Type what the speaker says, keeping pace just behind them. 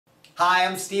Hi,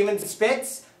 I'm Steven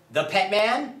Spitz, the Pet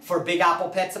Man for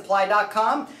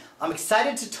BigApplePetSupply.com. I'm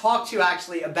excited to talk to you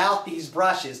actually about these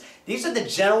brushes. These are the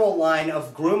general line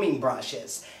of grooming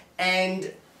brushes,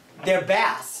 and they're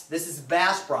Bass. This is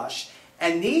Bass brush,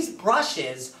 and these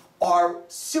brushes are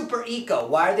super eco.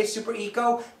 Why are they super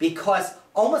eco? Because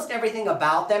almost everything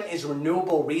about them is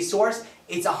renewable resource.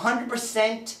 It's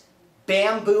 100%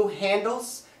 bamboo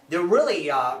handles. They're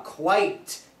really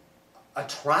quite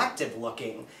attractive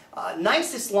looking.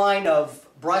 Nicest line of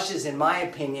brushes, in my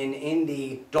opinion, in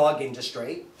the dog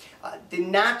industry. The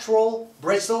natural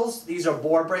bristles, these are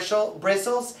boar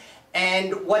bristles,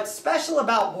 and what's special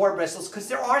about boar bristles, because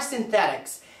there are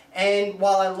synthetics, and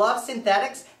while I love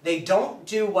synthetics, they don't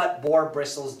do what boar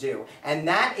bristles do, and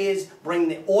that is bring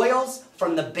the oils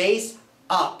from the base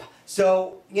up.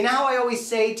 So, you know how I always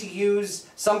say to use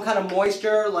some kind of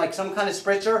moisture, like some kind of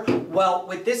spritzer? Well,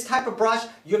 with this type of brush,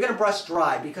 you're going to brush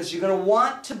dry, because you're going to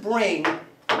want to bring,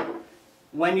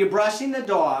 when you're brushing the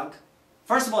dog,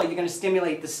 first of all, you're going to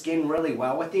stimulate the skin really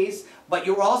well with these, but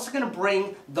you're also going to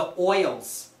bring the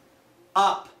oils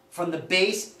up from the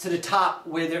base to the top,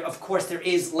 where there, of course, there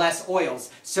is less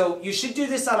oils. So you should do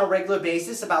this on a regular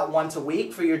basis, about once a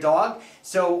week for your dog.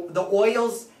 So the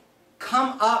oils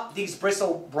come up these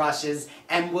bristle brushes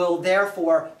and will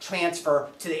therefore transfer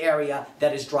to the area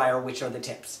that is drier, which are the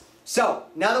tips. So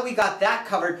now that we got that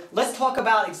covered, let's talk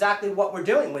about exactly what we're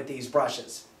doing with these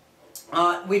brushes.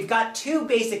 We've got two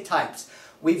basic types.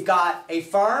 We've got a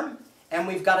firm and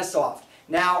we've got a soft.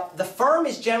 Now the firm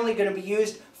is generally going to be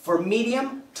used for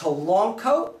medium to long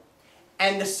coat,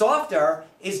 and the softer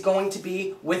is going to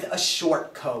be with a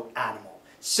short coat animal.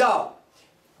 So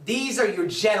these are your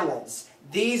generals.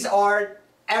 These are,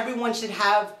 everyone should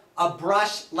have a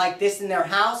brush like this in their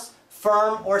house,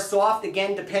 firm or soft,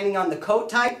 again depending on the coat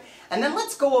type. And then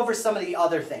let's go over some of the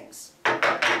other things.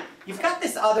 You've got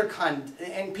this other kind,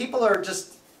 and people are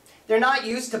just, they're not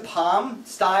used to palm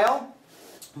style,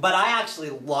 but I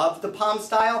actually love the palm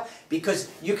style because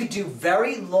you could do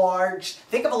very large,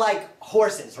 think of it like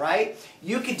horses, right?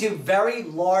 You could do very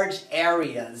large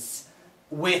areas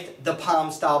with the palm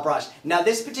style brush. Now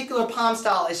this particular palm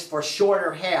style is for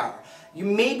shorter hair. You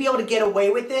may be able to get away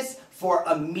with this for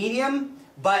a medium,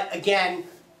 but again,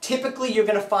 typically you're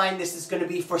going to find this is going to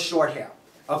be for short hair.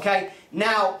 Okay?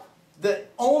 Now, the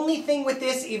only thing with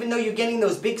this, even though you're getting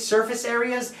those big surface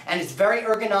areas, and it's very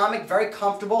ergonomic, very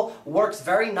comfortable, works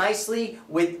very nicely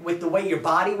with the way your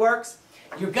body works,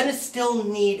 you're going to still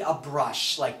need a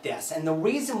brush like this. And the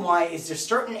reason why is there's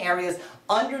certain areas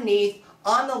underneath,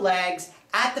 on the legs,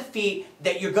 at the feet,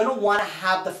 that you're going to want to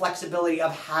have the flexibility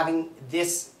of having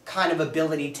this kind of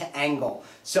ability to angle.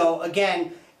 So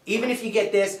again, even if you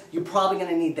get this, you're probably going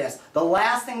to need this. The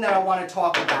last thing that I want to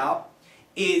talk about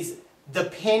is the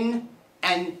pin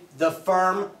and the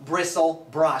firm bristle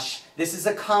brush. This is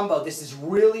a combo. This is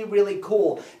really, really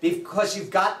cool because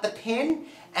you've got the pin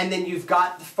and then you've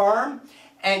got the firm.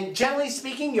 And generally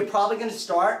speaking, you're probably going to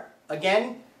start,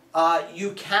 again,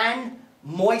 you can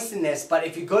moisten this, but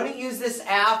if you're going to use this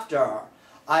after,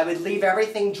 I would leave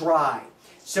everything dry.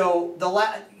 So,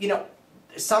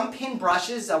 some pin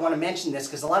brushes, I want to mention this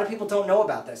because a lot of people don't know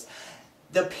about this.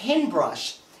 The pin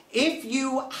brush, if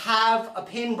you have a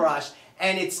pin brush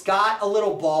and it's got a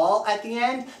little ball at the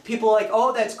end, people are like,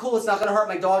 oh, that's cool, it's not going to hurt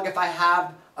my dog if I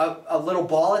have a little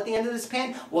ball at the end of this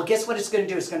pin. Well, guess what it's going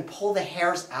to do? It's going to pull the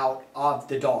hairs out of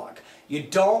the dog. You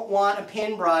don't want a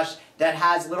pin brush that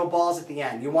has little balls at the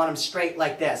end. You want them straight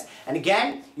like this. And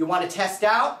again, you want to test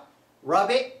out,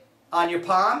 rub it on your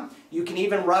palm. You can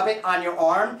even rub it on your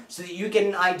arm so that you get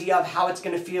an idea of how it's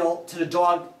going to feel to the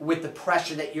dog with the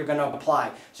pressure that you're going to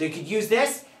apply. So you could use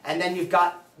this, and then you've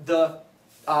got the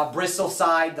bristle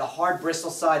side, the hard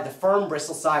bristle side, the firm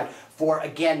bristle side for,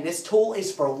 again, this tool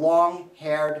is for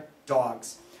long-haired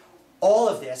dogs. All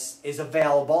of this is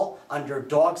available under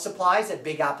dog supplies at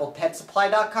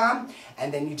BigApplePetSupply.com,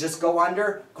 and then you just go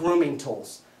under grooming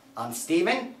tools. I'm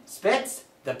Steven Spitz,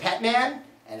 the Pet Man,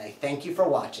 and I thank you for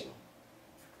watching.